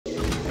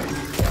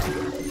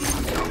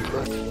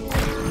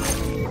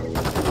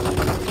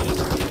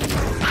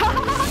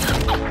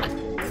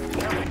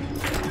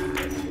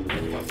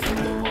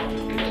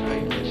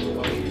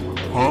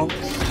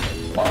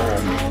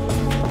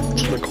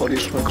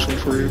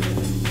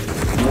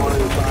One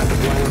inside the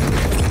plane.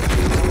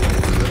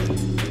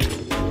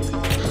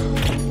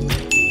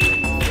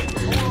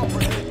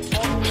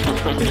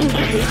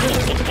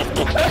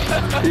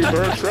 He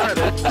bird tried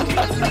it.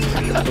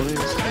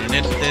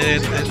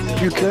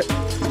 You cut.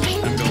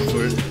 I'm going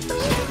for it.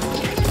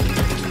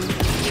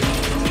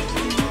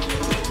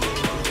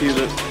 Use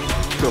it.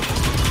 Go.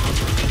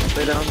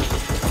 Lay down.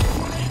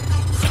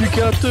 You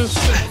got this.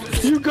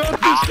 You got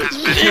this.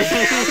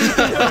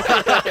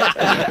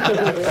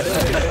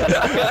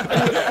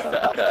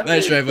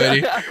 Nice try,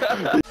 buddy.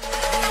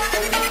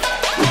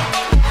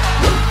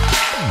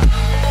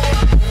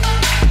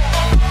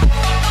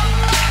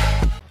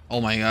 Oh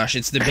my gosh,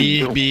 it's the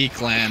BB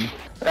clan.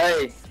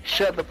 Hey,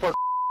 shut the fuck.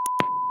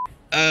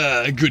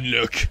 Good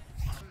luck.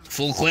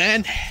 Full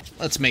clan?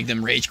 Let's make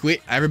them rage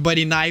quit.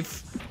 Everybody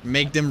knife.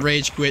 Make them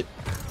rage quit.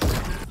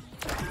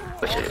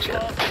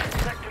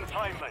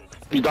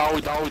 We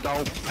down.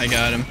 I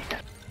got him.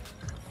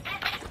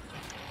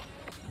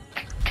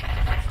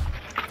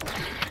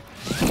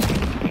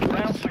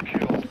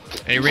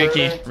 Hey,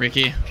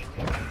 Ricky. You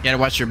gotta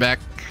watch your back.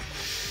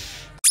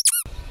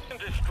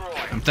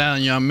 I'm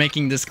telling you, I'm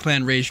making this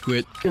clan rage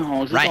quit.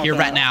 Right here,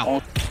 right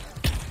now.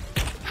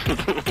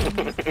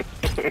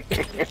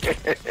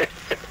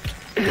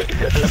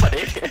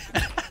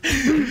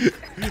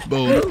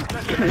 Boom.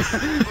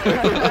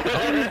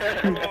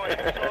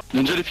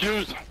 Ninja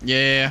Defuse.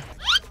 Yeah.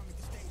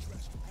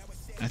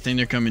 I think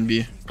they're coming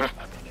B.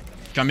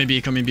 Coming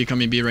B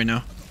right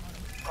now.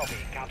 Copy.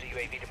 Counter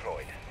UAV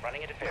deployed.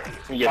 Running interference.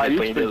 Ah,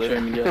 lui, je peux le tuer,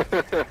 Miguel.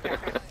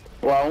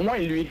 Ouais, au moins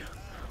lui.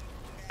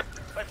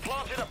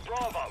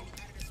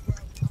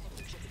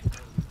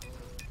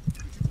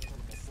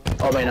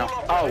 Oh ben non.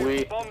 Ah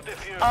oui.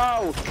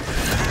 Oh!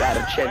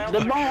 Gotta check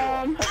the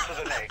bomb!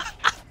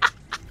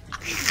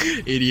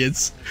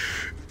 Idiots.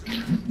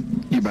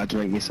 You about to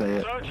make me say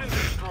it.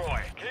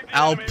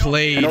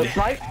 Outplayed. No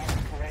snipe?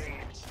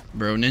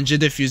 Bro, Ninja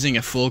defusing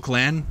a full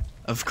clan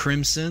of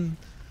Crimson.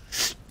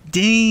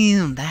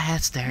 Damn,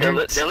 that's the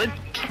hurt. Dylan?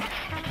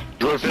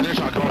 You're finished,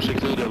 I'll call you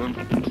too, Dylan.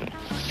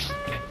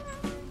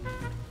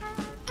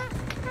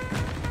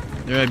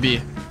 There I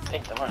be.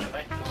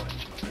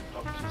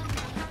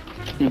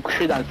 Il est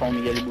couché dans le fond,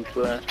 Miguel, il bouge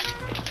pas.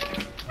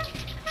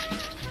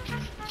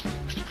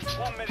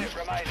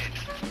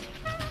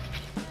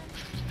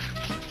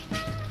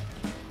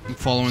 I'm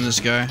following this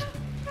guy.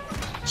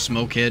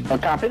 Smokehead. On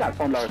campait dans le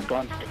fond de leur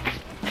spawn.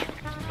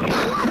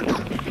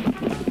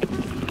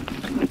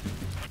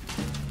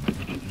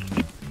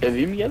 T'as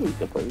vu Miguel ou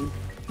t'as pas vu?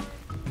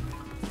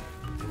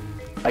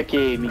 Ok,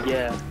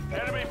 Miguel.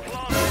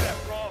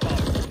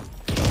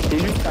 C'est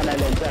lui qui t'en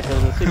allait dire à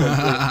cause de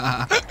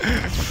ça.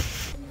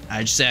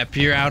 I just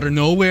appear out of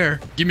nowhere.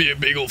 Give me a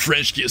big old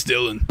French kiss,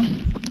 Dylan.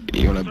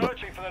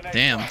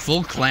 Damn,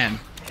 full clan.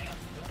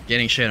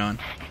 Getting shit on.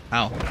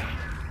 How?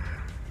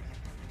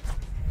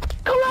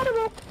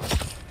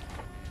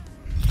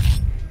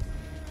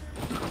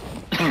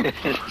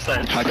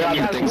 How come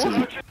you think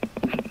so?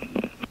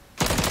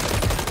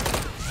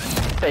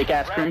 Fake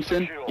ass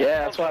Crimson?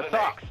 Yeah, that's what I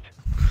thought.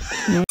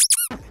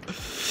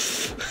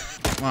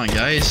 Come on,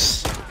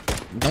 guys.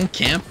 Don't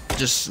camp.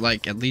 Just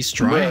like at least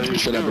try. You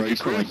should have, bro. You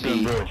smell like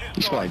pee.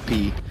 You smell like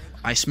pee.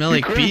 I smell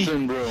like pee.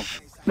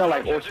 Smell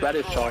like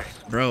horseradish sauce.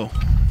 Bro.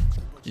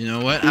 You know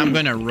what? I'm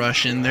gonna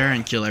rush in there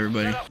and kill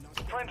everybody.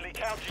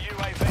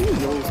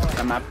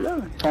 Ça map là,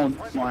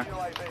 ouais.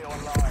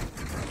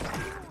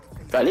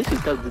 Je vais aller sur le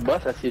top du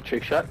boss, essayer de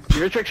trick shot. Tu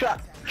veux trick shot?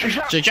 Trick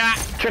shot! Trick shot!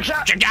 Trick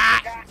shot! Trick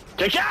shot!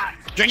 Trick shot!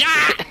 Trick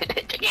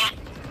shot!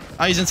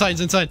 Oh, he's inside.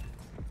 He's inside.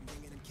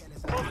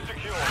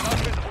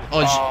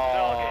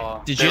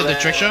 Oh, did you hear the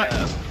trick shot?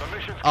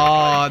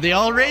 Oh, they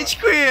all rage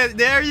quit.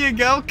 There you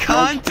go.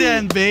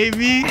 Content,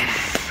 baby.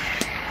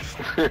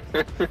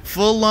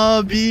 Full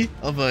lobby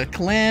of a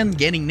clan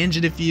getting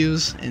ninja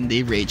defuse, and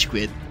they rage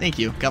quit. Thank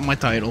you. Got my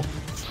title.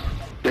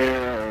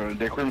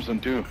 They're Crimson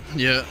too.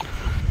 Yeah.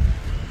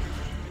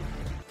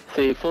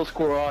 C'est full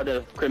squad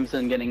of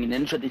Crimson getting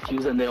ninja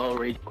defuse and they all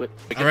rage quit.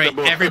 Alright,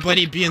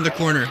 everybody be in the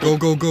corner. Go,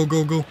 go, go,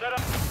 go, go.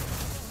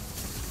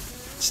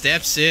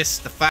 Step sis,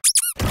 the fuck.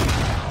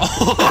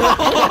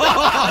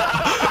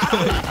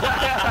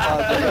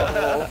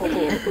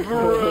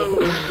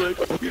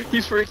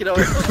 He's freaking out.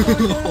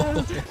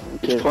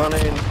 He's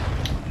funny.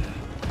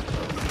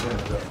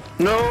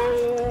 No!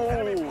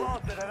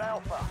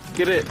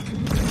 Get it.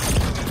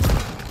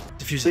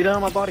 Defuse. Lay down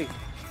on my body.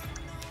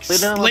 Lay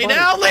down. Lay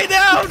down, lay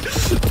down!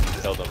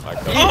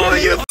 Oh,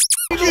 you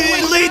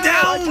lay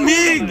down,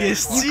 Mig! You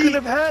could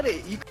have had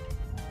it.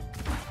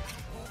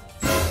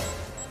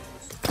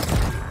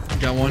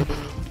 Got one.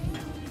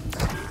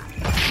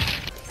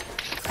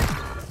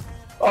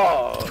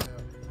 Oh.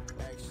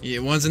 Yeah,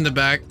 one's in the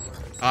back.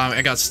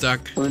 I got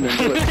stuck. I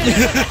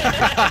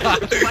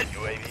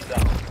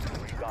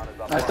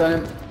stun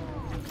him.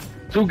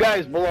 Two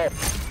guys below.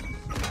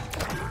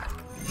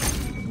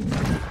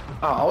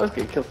 Oh, I always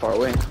get killed far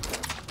away.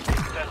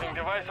 Setting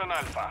device on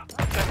Alpha.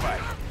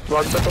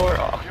 Lock the door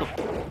off.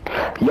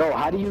 Yo,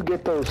 how do you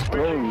get those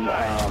throwing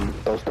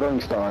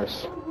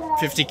stars?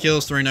 50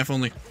 kills, throwing knife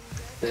only.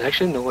 There's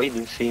actually no way you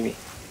can see me.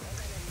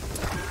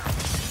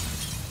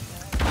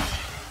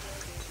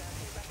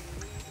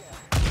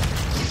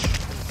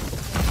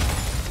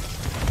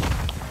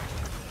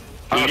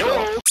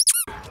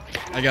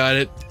 I got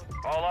it.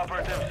 All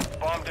operatives,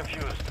 bomb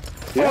defused.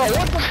 Yeah,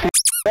 what the f?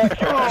 Oh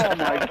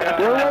my god.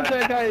 Where was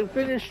that guy who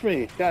finished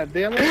me? God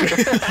damn it.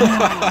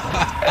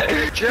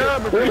 Good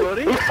job,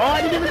 everybody. Oh,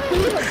 I didn't even see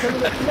him because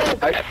of the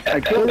smoke. I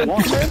killed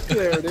one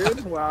there,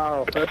 dude.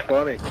 Wow, that's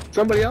funny.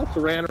 Somebody else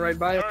ran right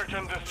by him. Search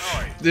and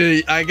destroy.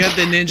 Dude, I got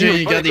the ninja,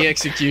 you got the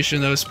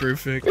execution. That was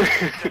perfect.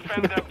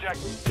 Defend the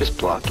objective. Just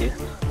block it.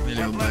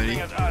 Hello, buddy.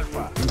 At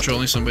Alpha. I'm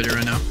trolling somebody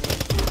right now.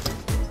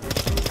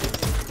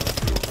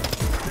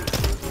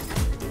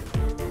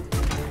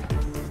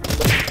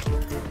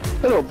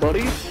 Hello,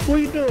 buddy. What are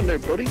you doing there,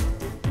 buddy?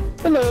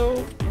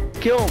 Hello.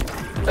 Kill him.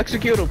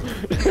 Execute him.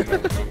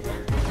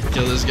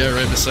 Kill this guy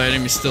right beside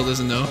him. He still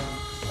doesn't know.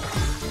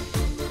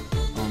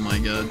 Oh my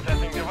god.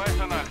 Setting device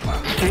on Alpha.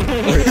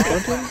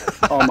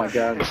 Oh my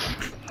god.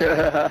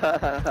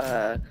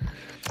 Yeah.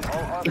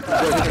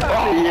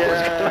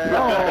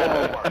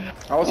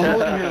 I was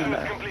holding him.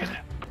 Complete.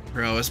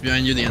 Bro, I was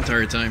behind you the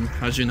entire time.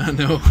 How'd you not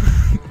know?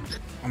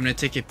 I'm gonna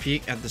take a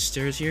peek at the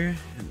stairs here.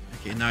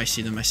 Okay, now I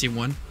see them. I see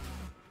one.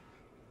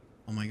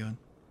 Oh my god.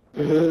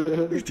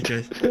 Look at the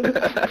guys.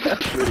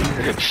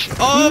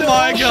 Oh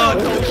my god!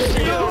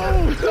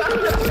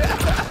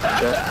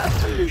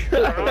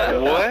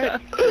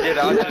 What? Did I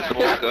just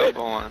woke up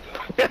on?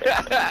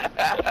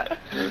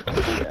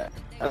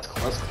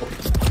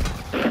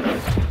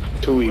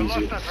 Too Lost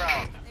easy. that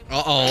round.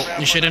 Uh-oh.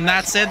 You should have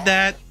not said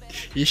that.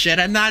 You should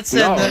have not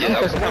said that. Yeah,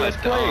 that was kinda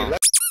dumb.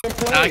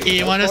 Okay,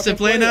 you want us to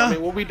play now? I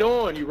mean, what we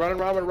doing? You running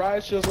around with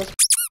riot shields? Let's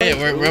Hey,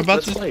 we're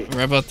about to play.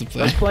 we're about to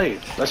play. Let's play.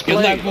 Let's Good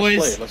play. luck,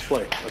 boys. Let's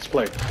play. Let's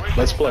play.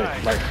 Let's play.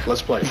 Like,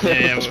 let's play.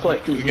 Yeah, let's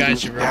play. we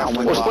got you, bro.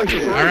 Let's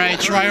play. All right,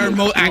 try our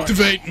mode.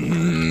 Activate.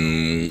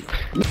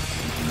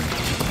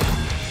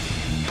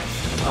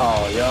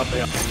 Oh, yeah.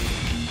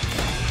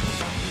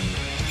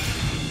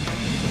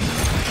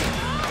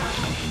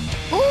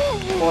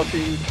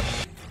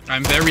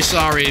 I'm very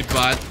sorry,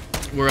 but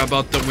we're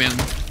about to win,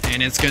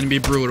 and it's gonna be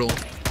brutal.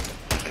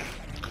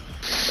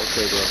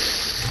 Okay, bro.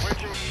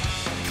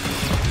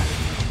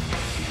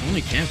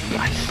 Only camping.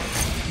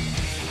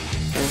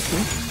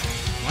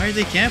 Why are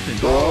they camping?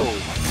 Oh.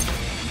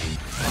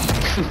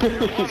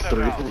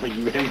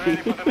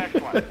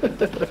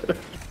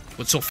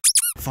 What's so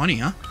funny,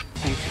 huh?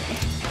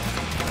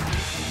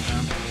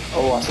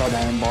 Oh, I saw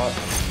that in bot.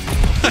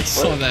 I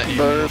saw that.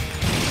 You.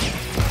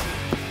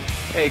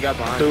 Hey, got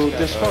behind. Dude,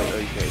 this fuck. fuck.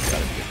 Okay,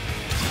 got it.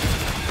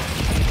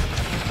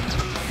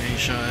 Hey,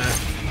 shot at.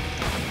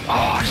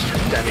 Oh,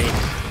 shit, that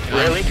means.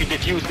 Really?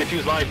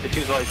 Defuse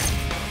live.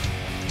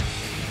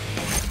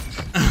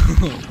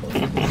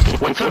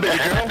 What's up, baby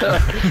girl?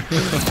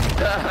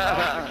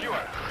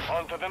 Secure.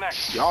 On to the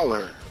next. Y'all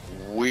are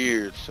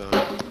weird, son.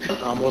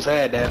 Almost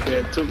had that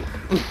there too.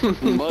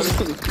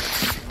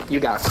 You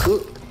got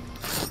cooked.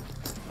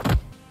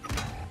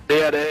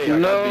 Yeah, they.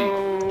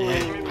 No.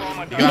 Yeah.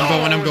 You gotta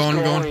go when I'm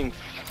going.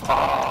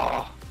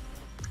 Oh.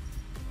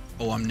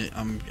 Oh,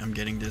 I'm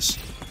getting this.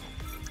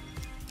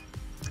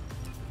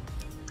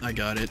 I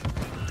got it.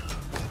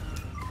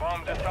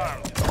 Bomb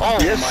disarmed. Oh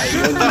yes. My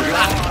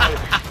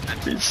god.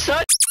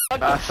 Such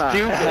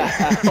stupid.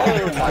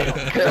 Oh my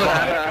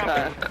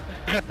god.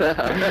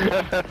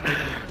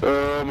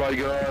 Oh my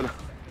god.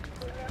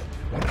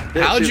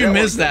 How'd you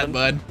miss that,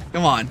 bud?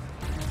 Come on.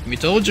 We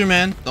told you,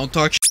 man. Don't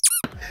talk shit.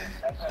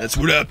 That's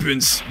what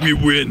happens. We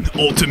win.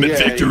 Ultimate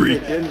victory.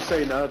 Didn't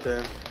say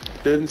nothing.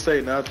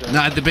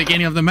 Not at the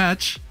beginning of the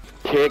match.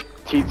 Kick,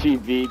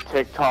 TTV,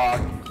 TikTok,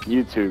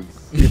 YouTube.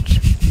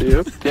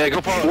 Yep. Yeah,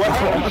 go for it.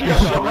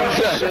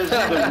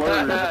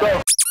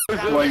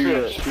 Why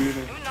you're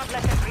shooting? Do not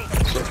let them reach.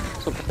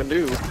 What I can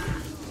do.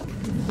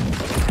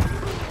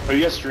 Are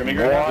you guys streaming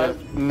right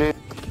now?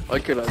 I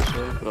could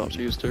actually, but I'm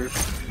used to.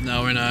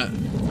 No, we're not.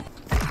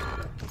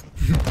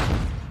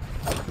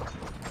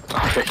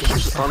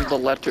 He's on the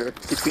letter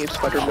between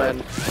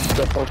Spider-Man,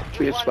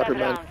 between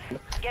Spider-Man.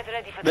 Get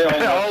ready for They're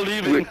the all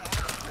leaving.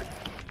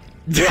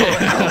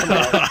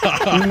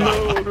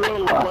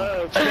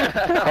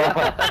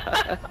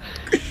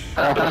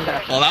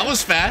 Well, that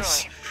was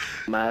fast.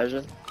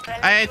 Imagine.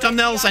 Hey,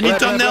 thumbnails. I need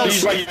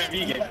thumbnails.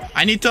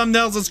 I need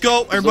thumbnails. Let's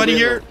go. Everybody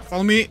here.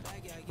 Follow me.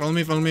 Follow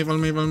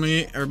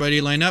me.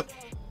 Everybody line up.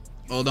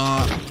 Hold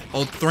on.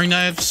 Hold 3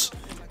 knives.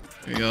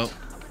 There you go.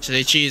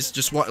 Say cheese.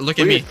 Just look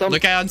at me.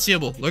 Look at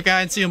Unseeable.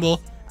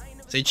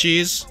 Say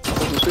cheese.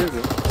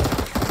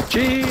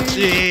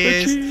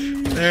 Cheese.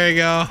 There you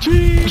go.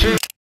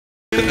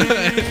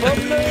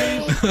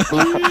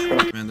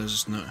 Man, there's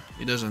just no.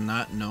 He doesn't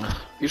not know.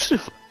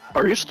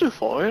 Are you still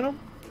following him?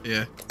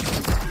 Yeah.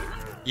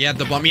 He has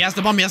the bomb.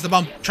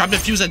 Trap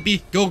defuse at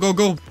B. Go. Wait.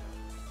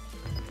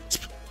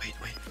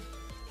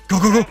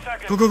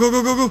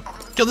 Go.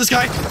 Kill this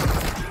guy.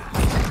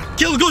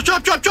 Kill, go,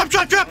 drop.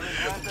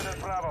 Planted at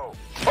Bravo.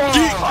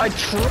 Oh, I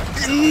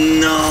tried.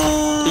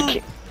 No.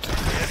 Be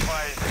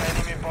advised,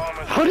 enemy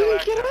bombers. How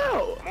did he get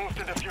out? Move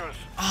to defuse.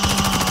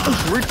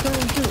 Right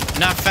there too.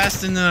 Not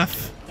fast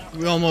enough.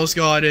 We almost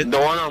got it. The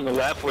one on the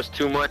left was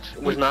too much.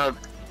 Was not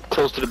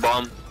close to the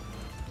bomb.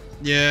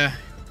 Yeah.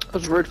 I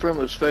was right from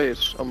his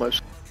face,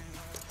 almost.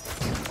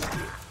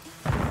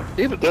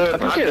 Even Dude, I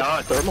think my he had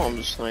God. thermal on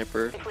the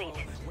sniper. Complete.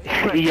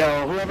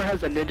 Yo, whoever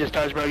has the ninja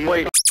stars, bro, you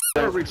Wait,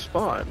 where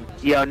respawn?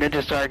 Yo,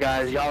 ninja star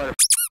guys, y'all are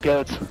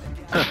goats.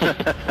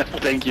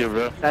 Thank you,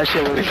 bro. That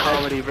shit was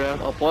comedy, bro.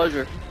 A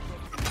pleasure.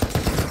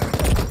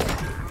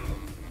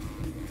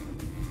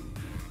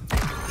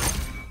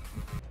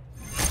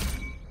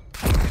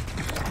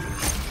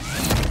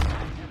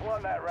 You've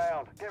won that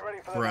round. Get ready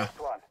for the Bruh. next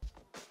one.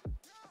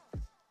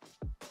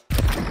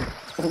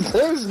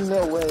 There's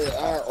no way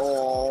at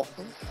all.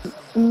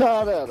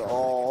 Not at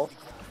all.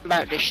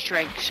 About to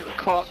strike some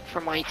cock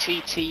from my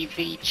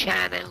TTV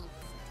channel.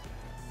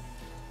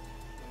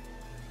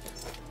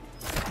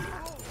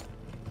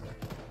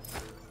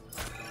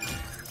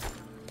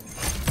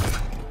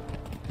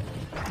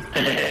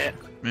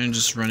 Man,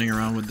 just running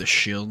around with the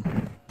shield.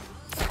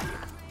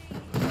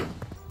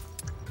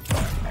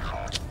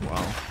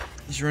 Wow.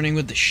 He's running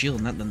with the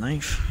shield, not the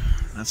knife.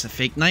 That's a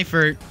fake knife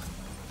art.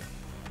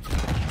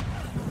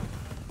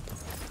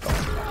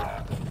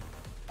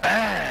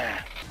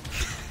 I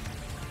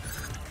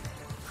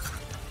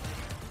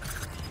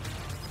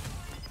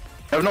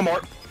have no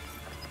more.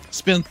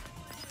 Spin.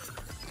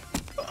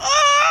 Nice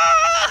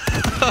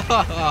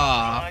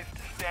to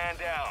stand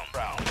down.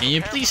 Round. Can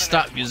you please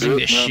stop using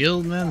the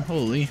shield, man?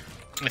 Holy.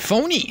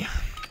 Phony.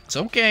 It's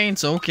okay,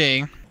 it's okay.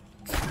 You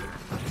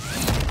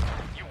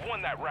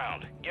won that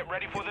round. Get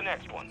ready for the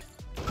next one.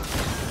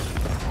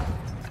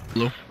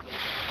 Hello.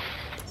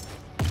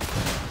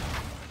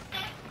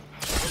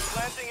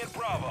 Planting at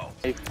Bravo.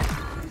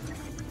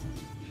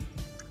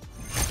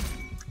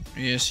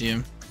 Yeah, I see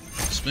him.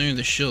 Spinning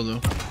the shield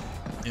though.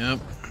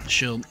 Yep,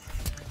 shield.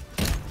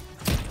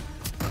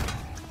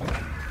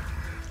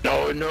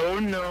 No, no,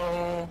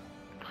 no.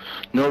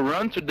 No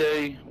run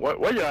today.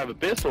 Why you have a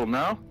pistol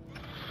now?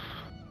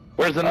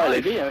 Where's the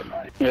knife?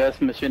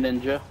 Yes, Monsieur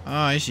Ninja. Oh,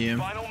 I see him.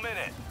 Final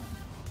minute.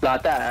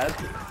 Not that.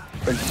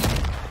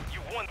 You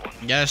won one.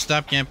 You gotta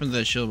stop camping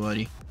that shield,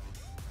 buddy.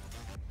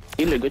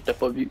 Il est good, t'as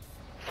pas vu.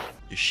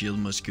 Your shield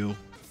must go.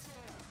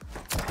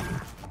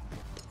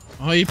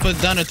 Oh, you put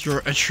down a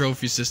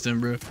trophy system,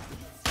 bro.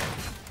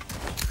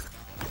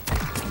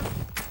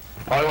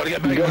 Oh, I want to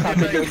get back.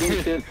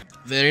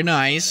 Very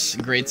nice.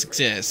 Great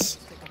success.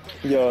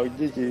 Yo,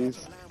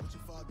 GG's.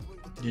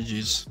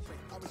 GG's.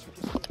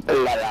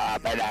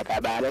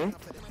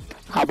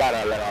 How about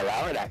a little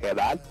louder,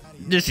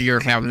 This is your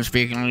captain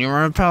speaking.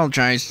 I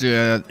apologize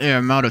to the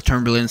amount of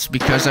turbulence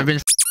because I've been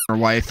your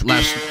wife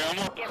last.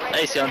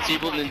 Hey, c'est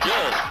UnseeableNinja.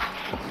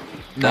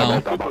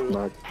 No.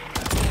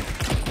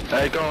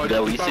 Hey, go,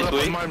 Ben oui, c'est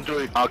toi.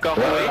 Encore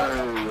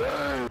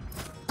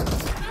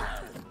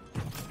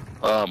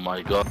Oh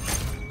my god.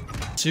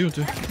 See you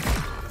too.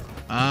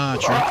 Ah,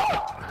 true.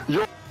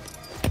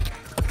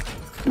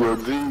 Yo,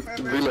 dis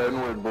la haine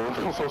ou être bon,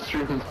 on s'en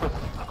suit.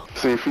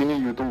 C'est fini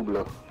YouTube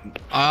là.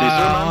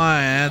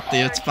 Ah,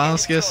 ouais, tu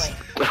penses que c'est...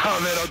 Ah,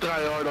 mais l'autre.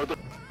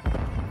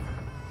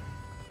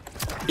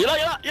 Il est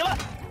là.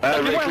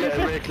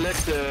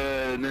 Reclect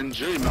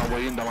Ninja, il m'a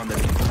envoyé une demande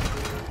d'avis.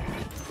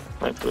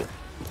 Un peu.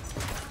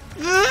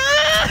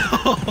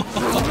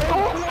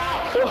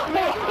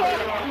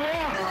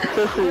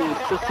 Ça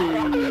c'est...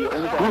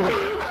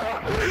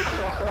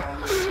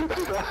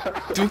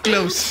 Too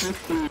close.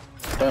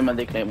 Ouais, m'a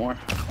déclaré moi.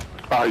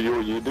 Ah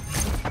yo, il est deux.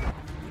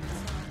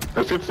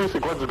 Est-ce que tu sais c'est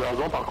quoi du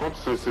gazon par contre?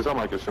 C'est ça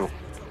ma question.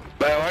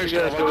 Ben ouais, je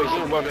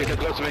vais au moins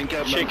 24 sur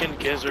 24. Chicken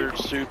gizzard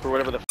soup or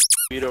whatever the f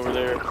you eat over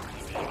there.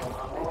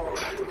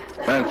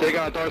 Man,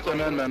 50 heures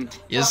semaine, man.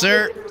 Yes,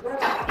 sir.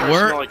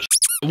 Smell like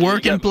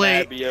Work and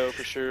play. Fabio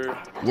for sure.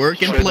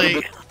 Work and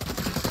play.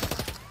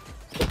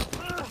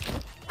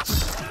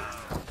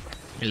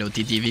 Hello,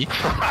 TTV.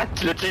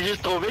 Tu l'as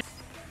juste trouvé?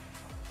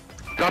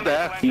 Quand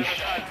t'es?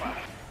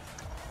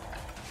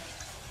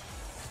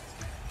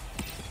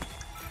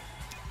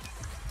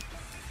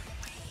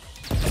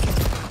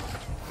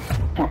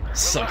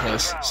 So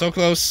close. So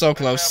close. So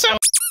close. So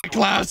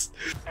close.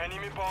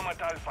 Enemy bomb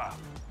at Alpha.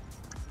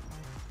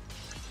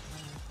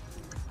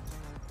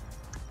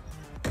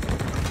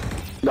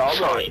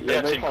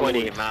 That's une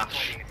poignée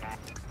marche.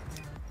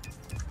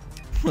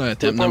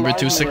 Tip number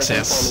 2,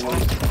 success.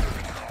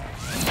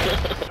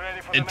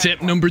 And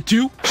tip number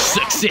 2,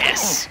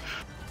 success.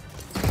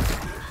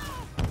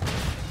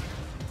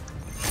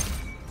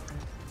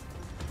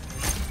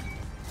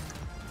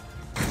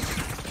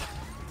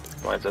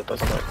 Ouais, ça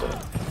passe en même temps.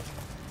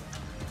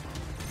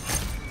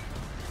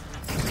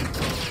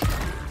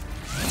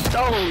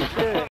 Oh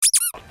shit!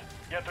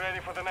 Get ready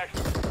for the next.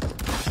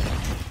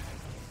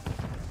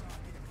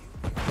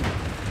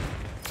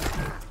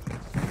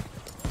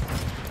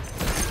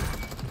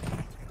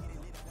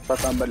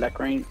 Pas en bas de la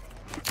crane.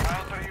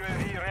 Counter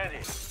UAV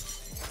ready.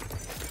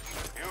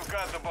 You've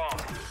got the bomb.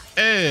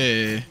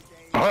 Hey!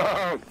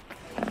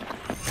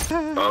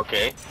 Ok.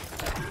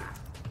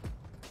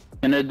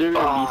 Il y en a deux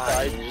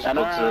B-side. Il y en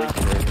a un.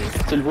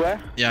 Tu le vois?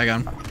 Yeah, I got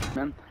him.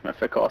 Man, il m'a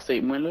fait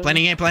casser, moi là.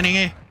 Planning A, planning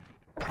A!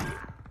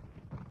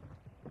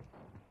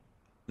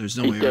 There's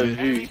no Il way, t'a right?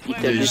 vu. Il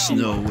t'a There's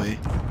défini. no way.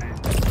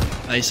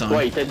 Ah, il s'en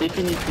Ouais, il t'a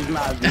définitivement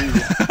vu.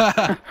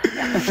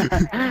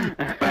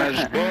 Ben,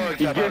 je bug,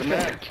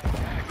 tabarnak.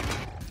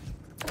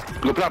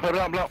 Le blanc,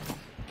 blanc, blanc.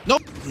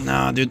 Nope!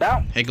 Nah, dude.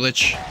 Down. Hey,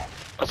 glitch.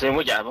 Ah, c'est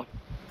moi qui avais.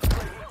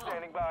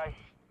 Standing by.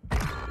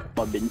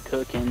 I've been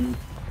cooking.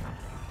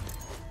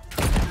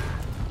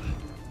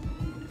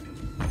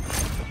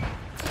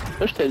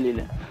 Là, je te l'ai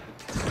là.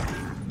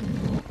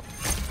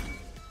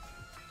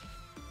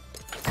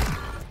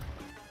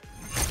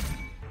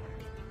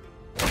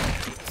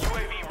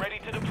 UAV ready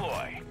to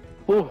deploy.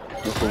 Oh,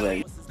 je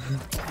trouve.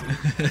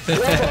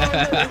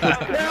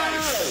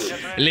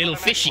 Little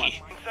fishy.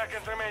 10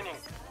 seconds remaining.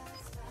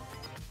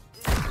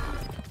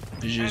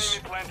 Just.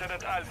 Enemy planted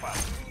at Alpha.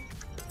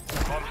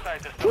 Bomb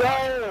site is still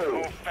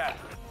move fast.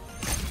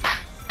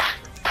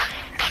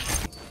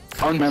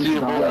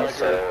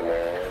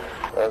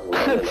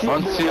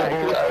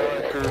 Unseeable.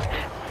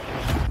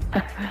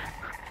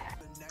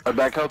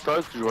 Back out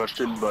first, je vais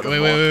acheter le bottom.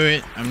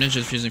 Wait. I'm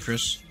ninja defusing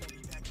first.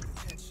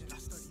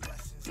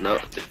 Non,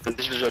 c'est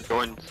déjà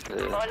joined.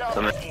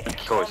 Ça m'a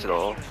cassé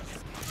là.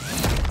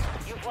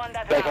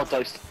 Back on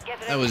toast.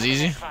 That was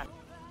easy.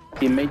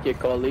 Teammate your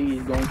colleague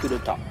is going to the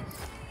top.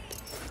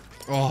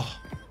 Oh.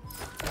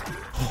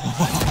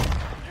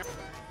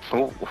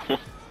 Oh.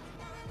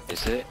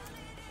 Essaie.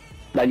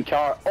 Dans le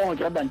cœur. Oh, on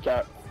gratte dans le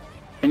cœur.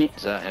 Fini.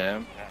 Is that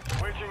him?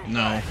 Switching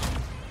No.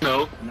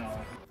 No.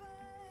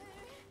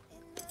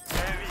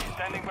 UAV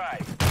standing by.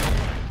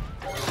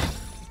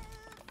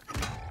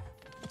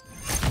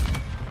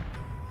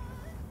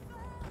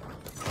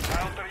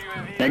 Counter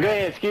UAV. Le gars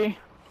est AFK.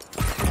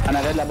 En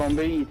arrêt de la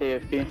bombe, il était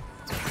AFK.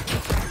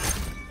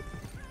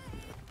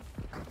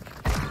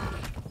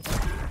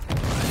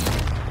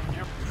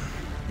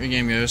 Good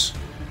game, guys.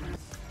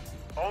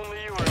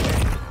 Only you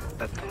remain.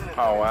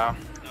 Oh wow.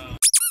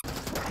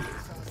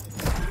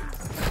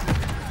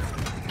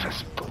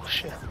 That's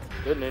bullshit.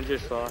 Good ninja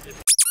saw.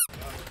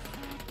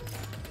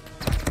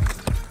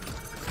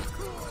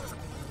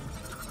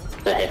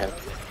 Damn.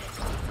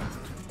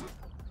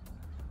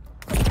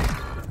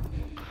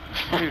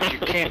 Dude, you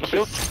can't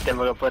kill them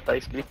with a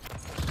Tyson.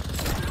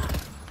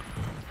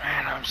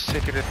 Man, I'm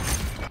sick of it.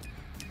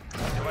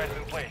 Device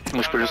in place.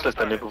 Moi je peux juste le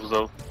stanner pour vous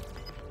autres.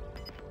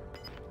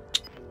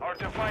 Our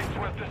device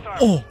was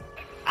disarmed. Oh!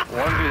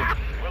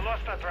 We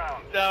lost that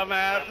round.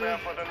 Dumbass. Prepare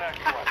for the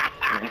next one.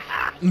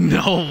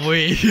 No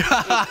way.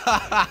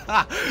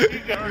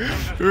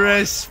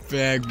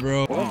 Respect,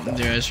 bro. Oh,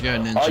 dude, I just got a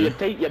Oh, you ninja.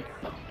 take your.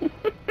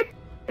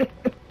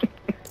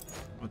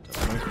 What the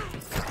fuck?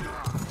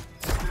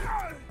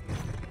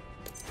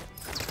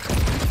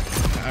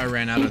 I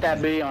ran out Eat of.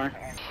 that B, on.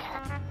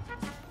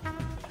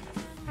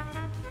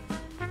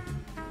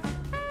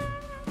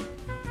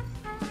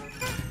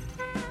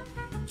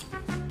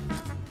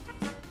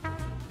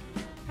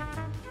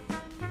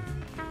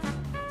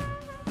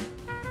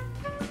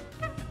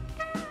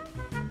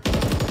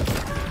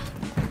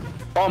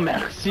 Oh,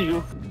 merci,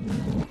 yo.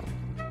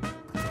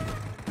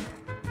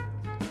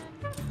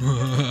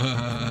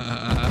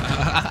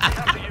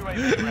 Counter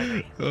UAV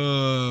ready.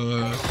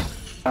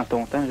 Prends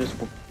ton temps juste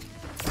pour.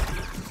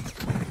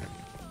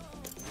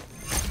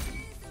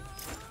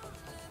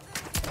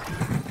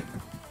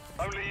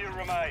 Only you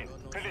remain.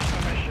 Finish the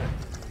mission.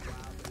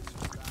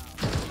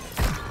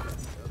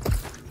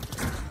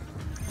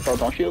 Prends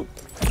ton shield.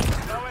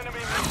 No enemy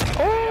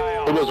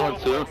movement. Pas besoin de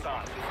ça.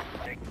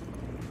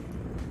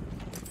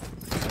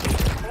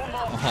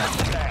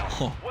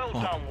 Well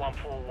done,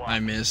 141. I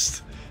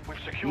missed. We've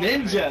secured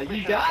Ninja, the you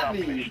mission got me.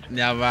 accomplished.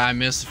 Yeah, but I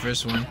missed the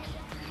first one.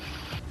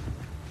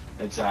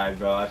 It's alright,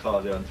 bro. I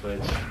followed you on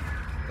Twitch.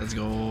 Let's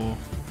go.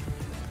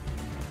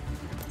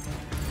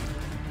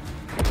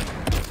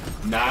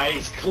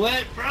 Nice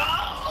clip, bro!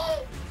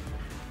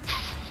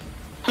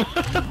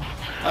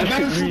 I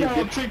never seen that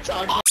on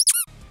TikTok.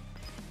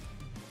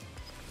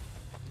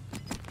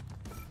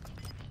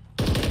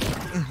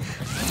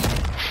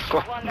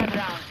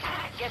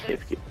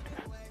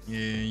 Yeah,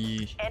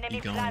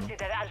 you gone.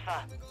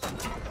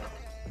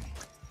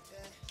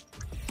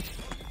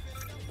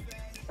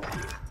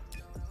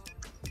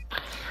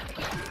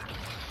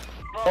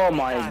 Oh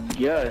my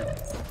god.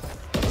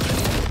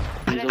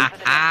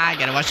 Ah,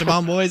 gotta watch the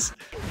bomb, boys.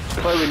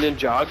 Play with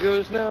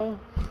Ninjagos now?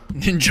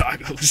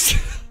 Ninjagos.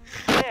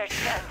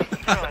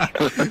 Uh-oh.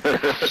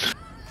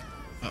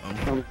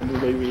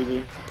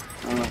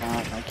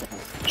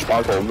 Je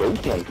parle qu'on veut,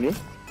 t'inquiète.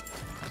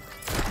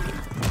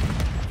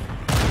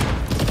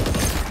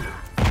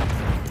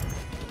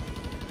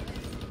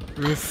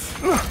 Roof.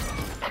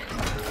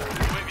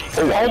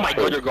 Oh my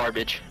god, you're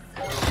garbage.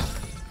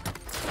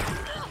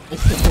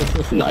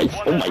 Nice.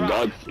 Oh my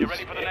god. You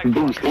ready for the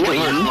next one?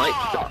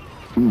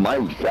 Oh my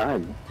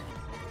god.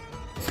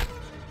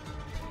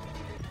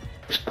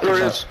 There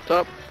it is.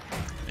 Top.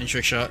 And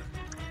trick shot.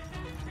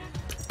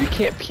 You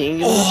can't ping in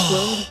this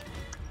room?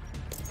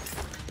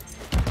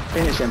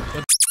 Finish him.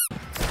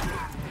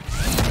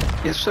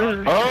 Yes,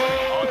 sir.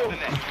 Oh!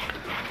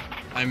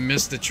 I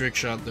missed the trick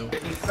shot though.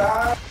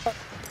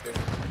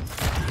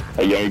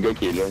 Hey, yo, you go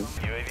kill him.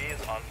 UAV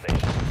is on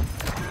station.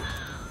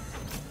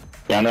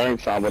 Yeah, I know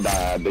it's all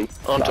about B.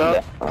 On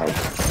top.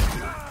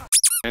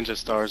 Ninja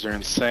stars are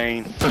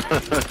insane.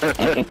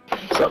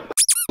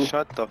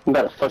 Shut the You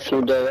better fuck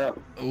your day up.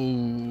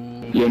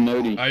 Ooh. You're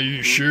nerdy. Are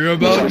you sure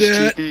about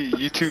that?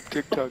 YouTube,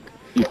 TikTok.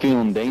 You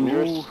feeling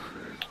dangerous?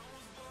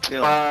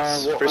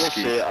 We'll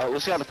see. We'll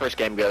see how the first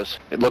game goes.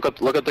 Look up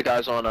the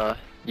guys on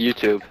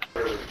YouTube.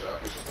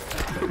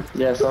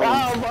 Yes,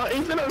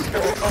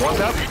 One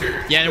tap?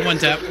 Yeah, one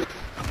tap.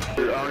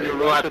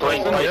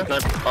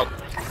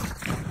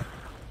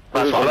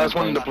 Last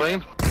one in the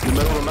plane. In the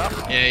middle of the map.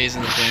 Yeah, he's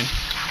in the plane.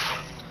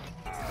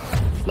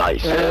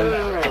 Nice.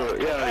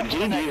 Yeah,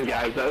 GG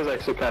guys, that was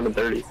actually kind of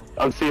dirty.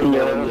 I'm seeing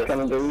that was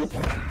kind of dirty.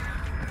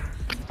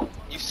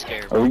 You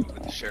scared Are we? me.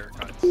 Sure.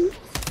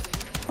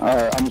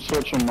 Alright, I'm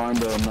switching mine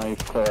to a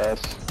knife class.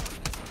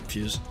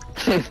 Fuse.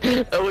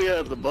 Oh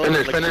yeah, the button.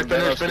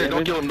 Finish.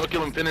 Don't kill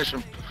him, finish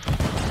him.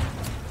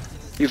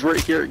 He's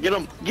right here. Get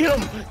him. No.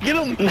 Oh,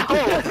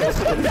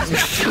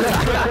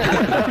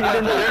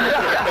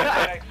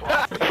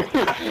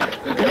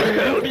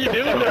 What are you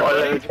doing there,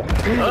 buddy?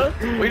 Huh?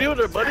 What are you doing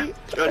there, buddy?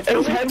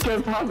 his head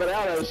kept popping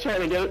out. I was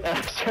trying to get it.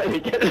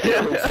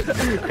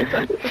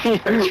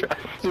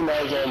 2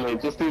 knives only.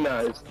 Just 2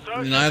 knives.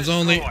 Knives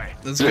only.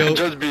 Let's go.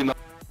 Just be nice.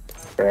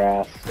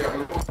 Yeah.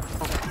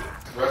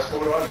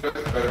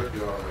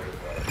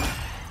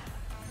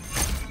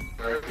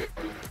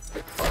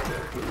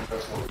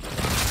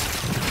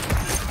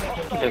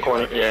 In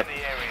corner, yeah.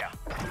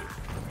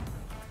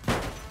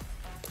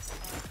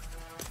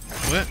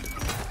 What?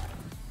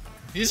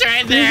 He's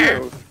right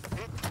there.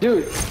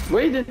 Dude,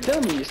 wait to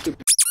tell me, you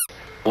stupid.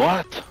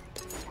 What?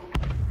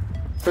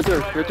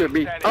 Right there,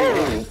 B.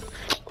 Oh!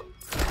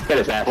 Get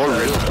his ass.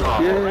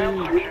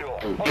 Yeah.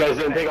 You guys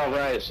didn't take off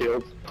riot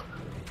shields.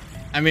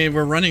 I mean,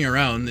 we're running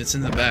around. It's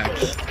in the back.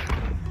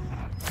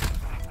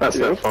 That's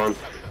not fun.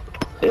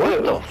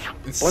 What the f?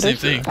 It's the same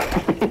thing.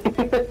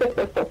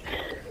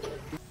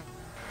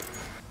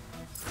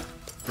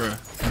 Bruh.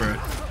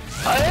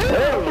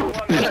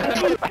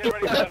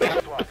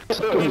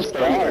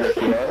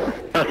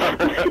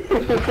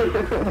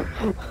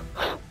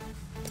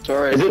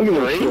 Sorry. Is it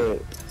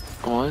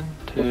 3? 1,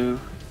 2,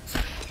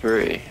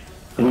 3.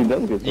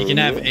 You can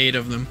have 8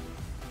 of them.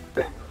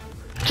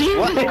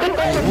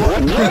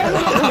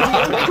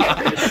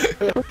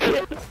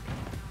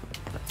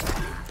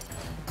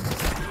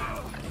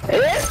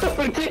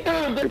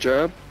 Good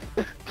job.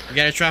 You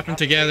gotta trap them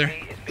together.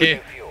 Okay.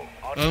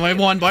 By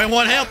one.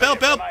 Help.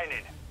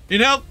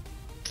 Need help?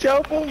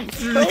 Help him.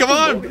 Come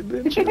on.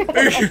 Get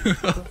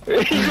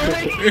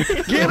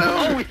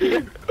him.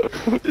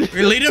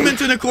 Lead him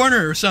into the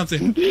corner or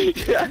something.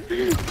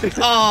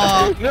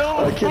 Aww.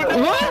 No.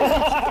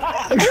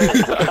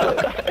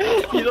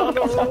 You don't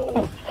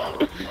know.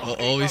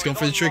 Uh-oh, he's going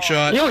for the trick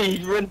shot. Yo,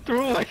 he ran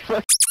through my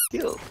fucking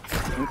kill.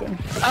 Okay.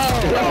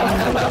 Oh,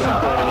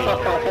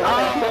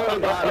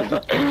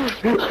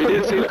 he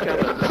didn't see the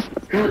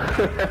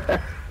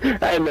camera.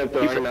 I meant to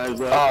organize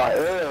that.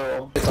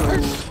 Oh,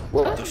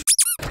 What the f?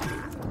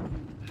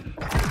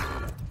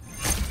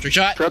 Trick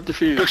shot. Trap the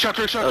fuse. Trick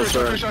shot. Oh,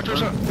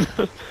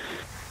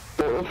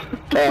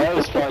 that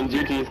was fun.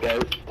 GG's,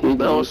 guys.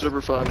 That was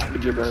super fun.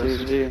 Good job,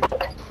 guys. Yeah.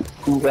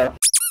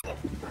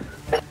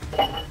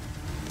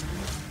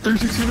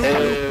 360. Ew,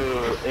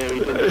 we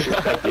can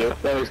disrespect you.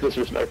 That was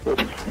disrespectful.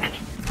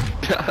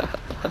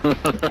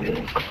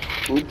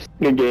 Oops.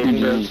 Good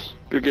game, guys.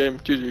 Good game.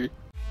 GG.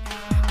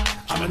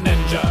 I'm a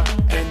ninja,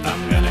 and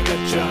I'm gonna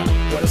get ya.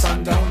 Where the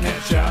sun don't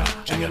hit ya,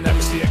 and you'll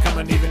never see it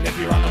coming. Even if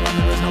you're on the run,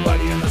 there is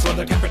nobody in this world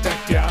that can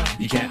protect ya.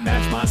 You can't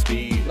match my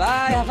speed.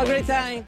 Bye, have a great time.